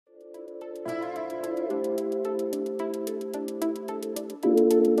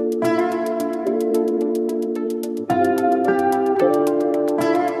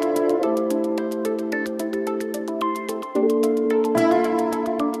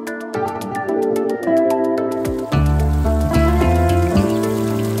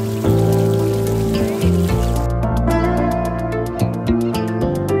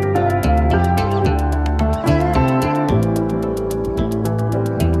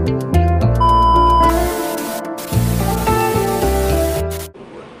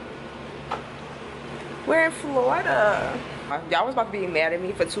makeup. Y'all was about to be mad at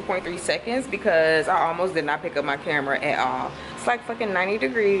me for 2.3 seconds because I almost did not pick up my camera at all. It's like fucking 90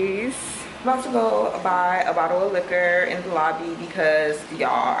 degrees. I'm about to go buy a bottle of liquor in the lobby because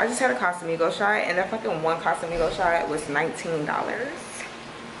y'all, I just had a Casamigo shot and that fucking one Casamigo shot was $19.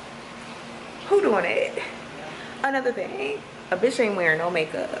 Who doing it? Another thing, a bitch ain't wearing no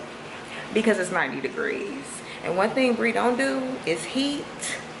makeup because it's 90 degrees. And one thing Brie don't do is heat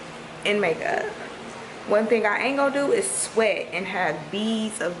and makeup. One thing I ain't gonna do is sweat and have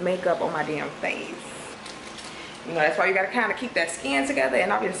beads of makeup on my damn face. You know, that's why you gotta kind of keep that skin together.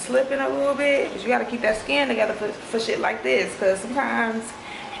 And I've been slipping a little bit, but you gotta keep that skin together for shit like this. Cause sometimes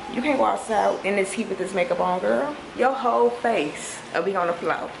you can't go outside in this heat with this makeup on, girl. Your whole face will be on the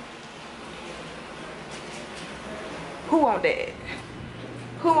floor. Who want that?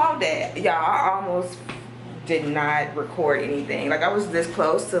 Who want that? Y'all, I almost did not record anything. Like, I was this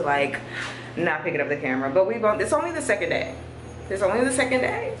close to like not picking up the camera. But it's only the second day. It's only the second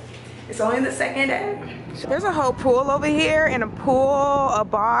day. It's only the second day. There's a whole pool over here and a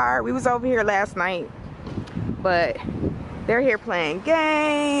bar. We was over here last night. But they're here playing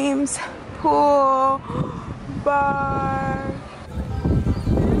games, pool, bar.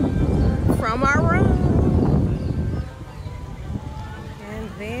 From our room. And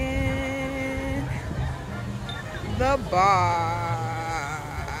then the bar.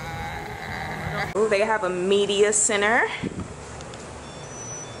 Ooh, they have a media center.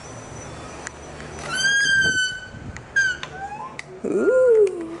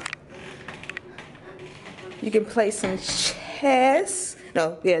 Ooh. You can play some chess.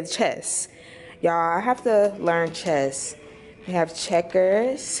 No, yeah, chess. Y'all, I have to learn chess. They have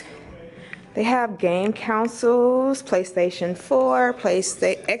checkers. They have game consoles, PlayStation 4,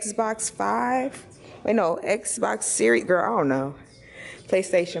 Xbox 5. Wait, no, Xbox Series, girl, I don't know.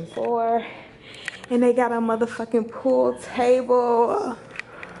 PlayStation 4. And they got a motherfucking pool table.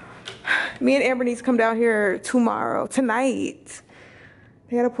 Me and Amber need to come down here tonight.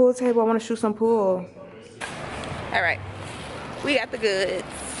 They got a pool table. I want to shoot some pool. All right, we got the goods.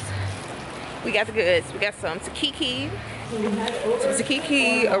 We got some Takiki,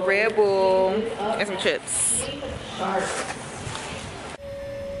 a Red Bull, and some chips.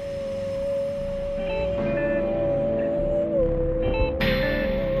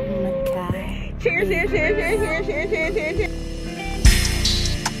 Cheers, cheers, cheers, cheers, cheers, cheers, cheers, cheers.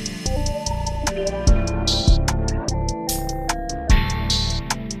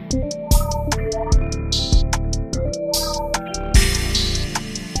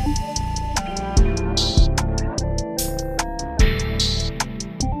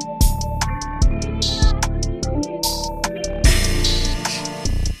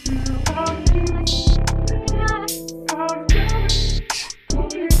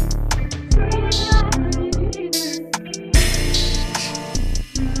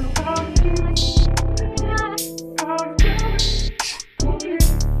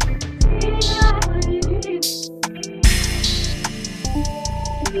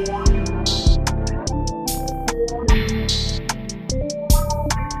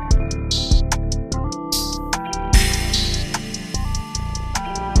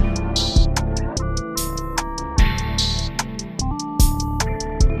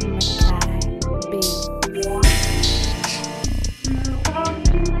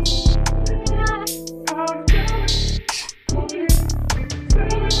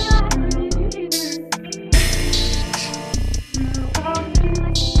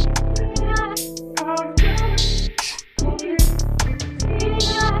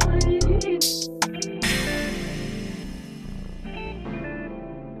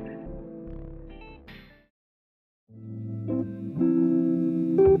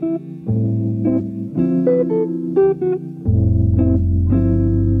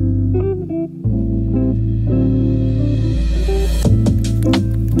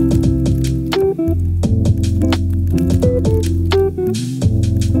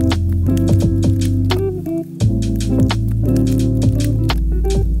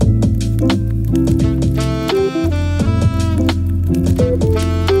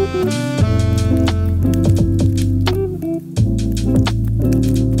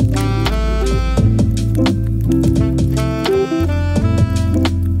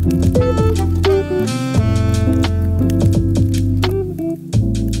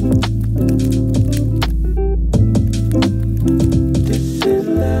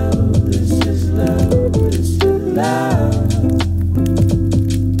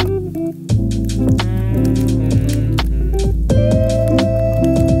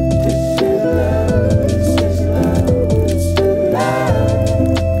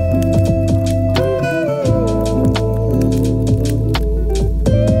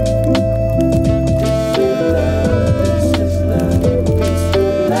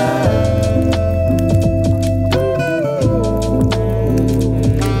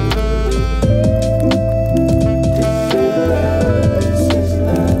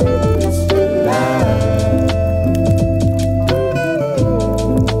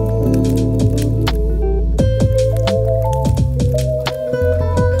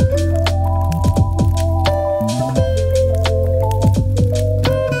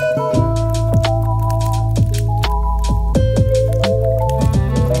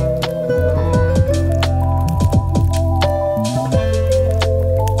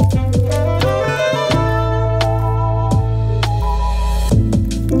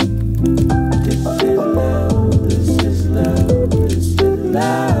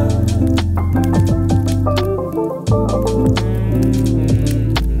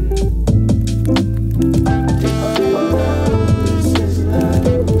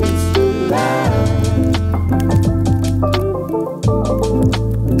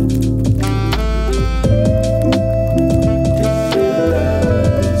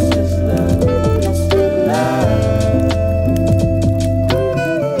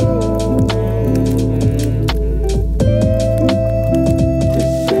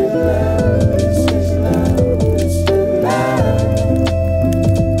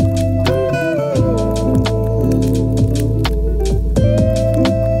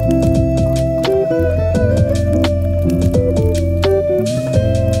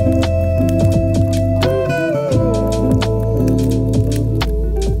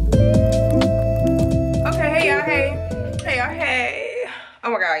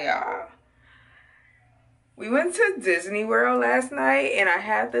 Disney World last night and I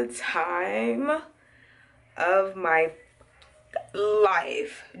had the time of my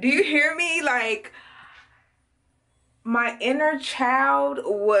life. Do you hear me? Like, my inner child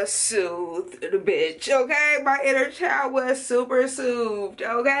was soothed, bitch, okay? My inner child was super soothed,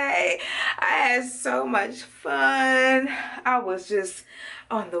 okay? I had so much fun. I was just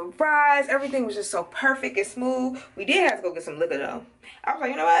on the rise. Everything was just so perfect and smooth. We did have to go get some liquor though. I was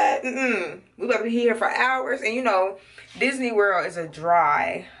like, you know what? We about to be here for hours. And you know, Disney World is a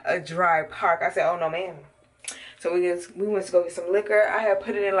dry park. I said, oh no, ma'am. So we went to go get some liquor. I had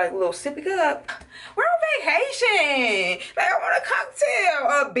put it in like a little sippy cup. We're on vacation. Like, I want a cocktail,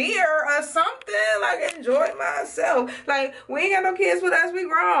 a beer, or something. Like, enjoy myself. Like, we ain't got no kids with us. We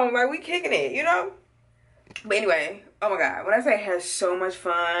grown. Like, we kicking it, you know? But anyway, oh my god, when I say I had so much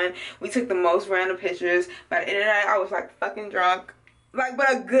fun, we took the most random pictures. By the end of the night, I was like fucking drunk. Like,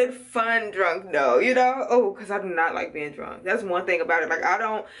 but a good fun drunk though, you know? Oh, because I do not like being drunk. That's one thing about it. Like, I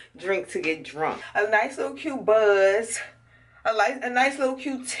don't drink to get drunk. A nice little cute buzz, a nice little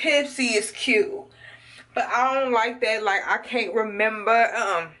cute tipsy is cute. But I don't like that, like, I can't remember.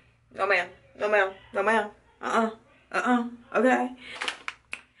 No ma'am, no ma'am, no ma'am. Okay.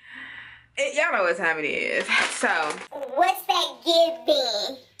 Y'all know what time it is. So, what's that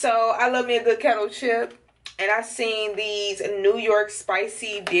giving? So, I love me a good kettle chip. And I seen these New York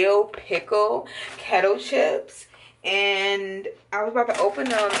spicy dill pickle kettle chips. And I was about to open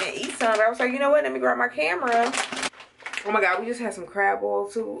them and eat some. But I was like, you know what? Let me grab my camera. Oh my god, we just had some crab boil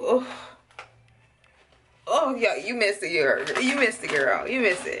too. Oh. Oh yeah, you missed it, girl. You missed it, girl. You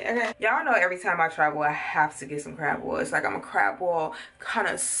missed it. Okay. Y'all know every time I travel, I have to get some crab boil. It's like I'm a crab boil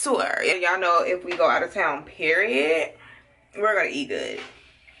connoisseur. Y'all know if we go out of town, period, we're gonna eat good.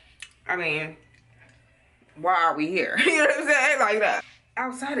 I mean, why are we here? You know what I'm saying? Like that.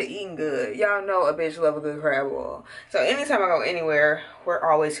 Outside of eating good, y'all know a bitch love a good crab boil. So anytime I go anywhere, we're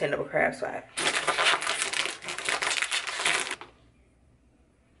always hitting up a crab spot.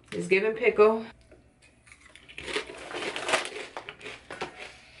 It's giving pickle.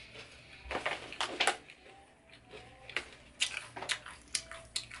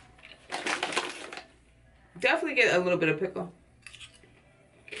 Definitely get a little bit of pickle.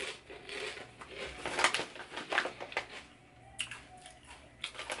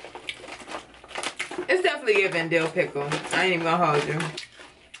 It's definitely giving dill pickle. I ain't even gonna hold you.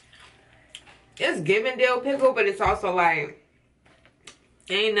 It's giving dill pickle, but it's also like,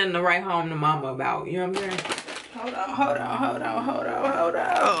 ain't nothing to write home to mama about. You know what I'm saying? Hold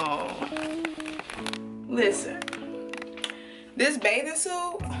on. Listen. This bathing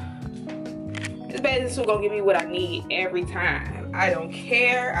suit gonna give me what I need every time. I don't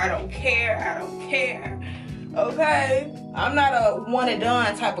care. Okay? I'm not a one and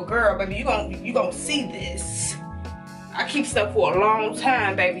done type of girl, baby. You gonna see this. I keep stuff for a long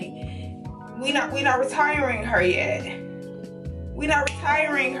time, baby. We not retiring her yet. We ain't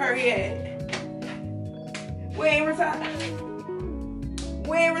retiring her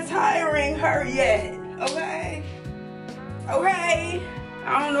yet. Okay? Okay?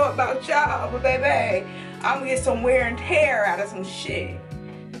 I don't know about y'all, but baby, I'm gonna get some wear and tear out of some shit.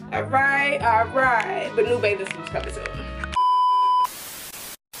 Alright. But new bathing suits coming soon.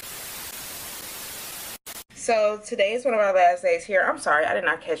 So today is one of our last days here. I'm sorry, I did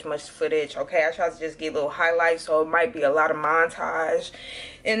not catch much footage, okay? I tried to just get little highlights, so it might be a lot of montage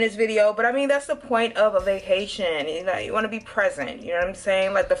in this video. But I mean, that's the point of a vacation. You know, you want to be present. You know what I'm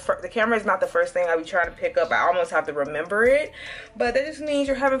saying? Like the camera is not the first thing I be trying to pick up. I almost have to remember it. But that just means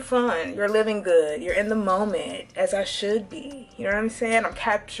you're having fun. You're living good. You're in the moment, as I should be. You know what I'm saying? I'm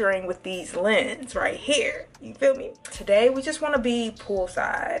capturing with these lenses right here. You feel me? Today, we just want to be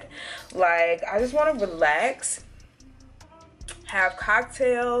poolside. Like, I just want to relax, have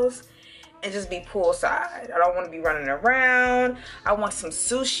cocktails, and just be poolside. I don't want to be running around. I want some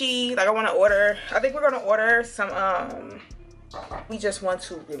sushi. Like, I want to order, I think we're gonna order some, we just want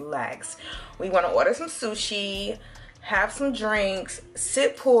to relax. We want to order some sushi, have some drinks,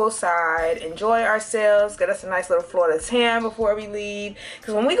 sit poolside, enjoy ourselves, get us a nice little Florida tan before we leave.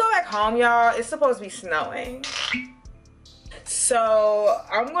 Because when we go back home, y'all, it's supposed to be snowing. So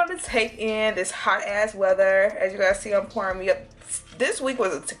I'm going to take in this hot ass weather. As you guys see, I'm pouring me up. This week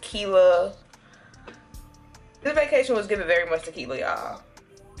was a tequila. This vacation was given very much tequila, y'all.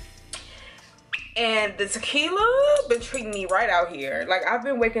 And the tequila been treating me right out here. Like, I've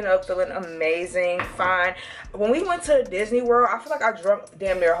been waking up feeling amazing, fine. When we went to Disney World, I feel like I drunk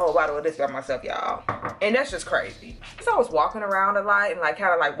damn near a whole bottle of this by myself, y'all. And that's just crazy. So I was walking around a lot and like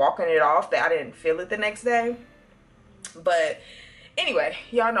kind of like walking it off that I didn't feel it the next day. But anyway,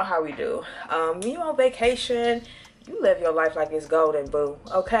 y'all know how we do. When you on vacation, you live your life like it's golden, boo.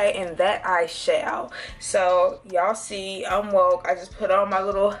 Okay, and that I shall. So y'all see, I'm woke. I just put on my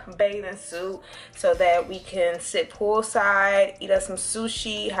little bathing suit so that we can sit poolside, eat us some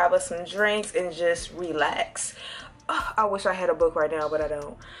sushi, have us some drinks, and just relax. I wish I had a book right now, but I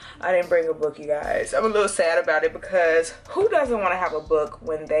don't. I didn't bring a book, you guys. I'm a little sad about it because who doesn't want to have a book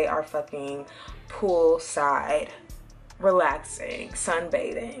when they are fucking poolside, relaxing,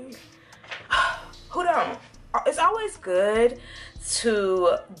 sunbathing? Who don't? It's always good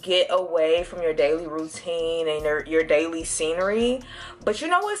to get away from your daily routine and your daily scenery. But you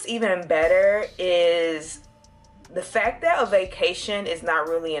know what's even better is the fact that a vacation is not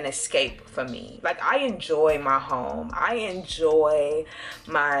really an escape for me. Like, I enjoy my home. I enjoy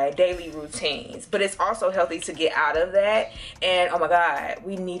my daily routines. But it's also healthy to get out of that. And oh my God,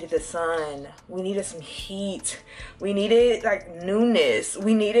 we needed the sun. We needed some heat. We needed like newness.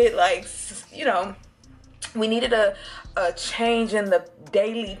 We needed like, you know, we needed a change in the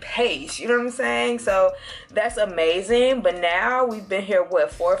daily pace, you know what I'm saying? So that's amazing. But now we've been here,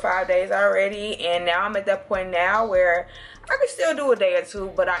 what, 4 or 5 days already, and now I'm at that point now where I can still do a day or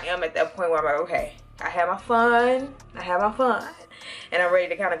two, but I am at that point where I'm like, okay, I had my fun, and I'm ready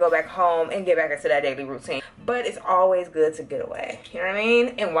to kind of go back home and get back into that daily routine. But it's always good to get away, you know what I mean?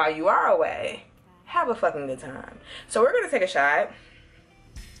 And while you are away, have a fucking good time. So we're gonna take a shot.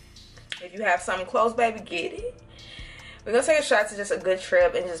 If you have something close, baby, get it. We're gonna take a shot to just a good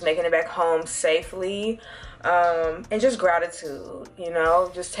trip and just making it back home safely. And just gratitude, you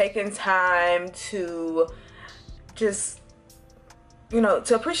know, just taking time to just, you know,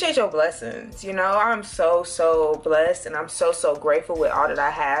 to appreciate your blessings. You know, I'm so blessed, and I'm so grateful with all that I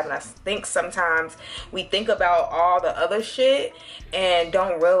have. And I think sometimes we think about all the other shit and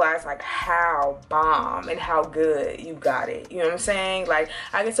don't realize like how bomb and how good you got it. You know what I'm saying? Like,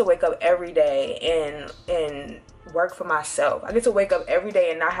 I get to wake up every day and work for myself. I get to wake up every day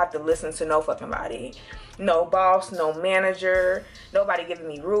and not have to listen to no fucking body. No boss, no manager, nobody giving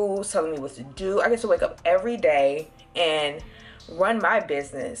me rules, telling me what to do. I get to wake up every day and run my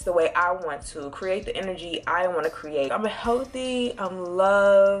business the way I want to, create the energy I want to create. I'm healthy, I'm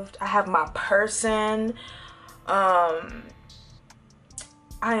loved, I have my person.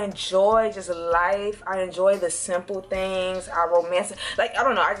 I enjoy just life. I enjoy the simple things. I romance, like, I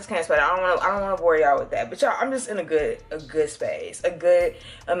don't know, I just can't explain it. I don't want to bore y'all with that. But y'all, I'm just in a good space, a good,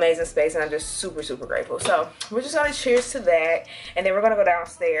 amazing space, and I'm just super grateful. So we're just gonna cheers to that, and then we're gonna go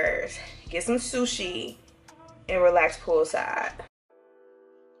downstairs, get some sushi, and relax poolside.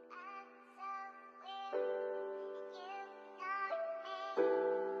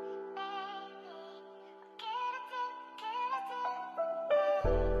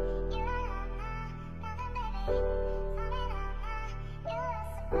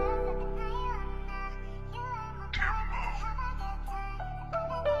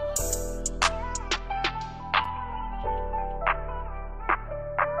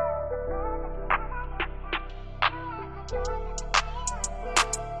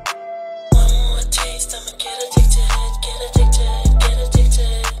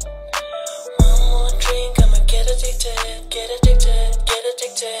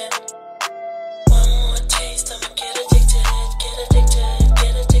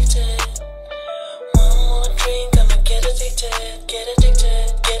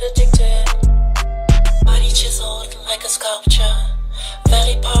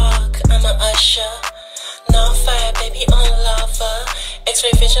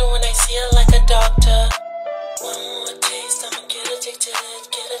 X-ray vision when I see her like a doctor. One more taste, I'ma get addicted,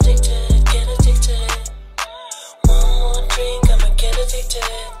 get addicted, get addicted. One more drink, I'ma get addicted,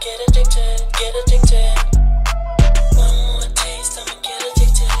 get addicted, get addicted. One more taste, I'ma get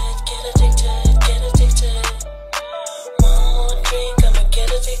addicted, get addicted, get addicted. One more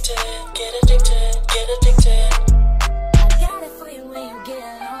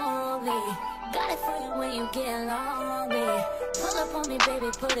me, baby,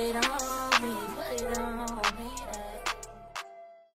 put it on me. Put it on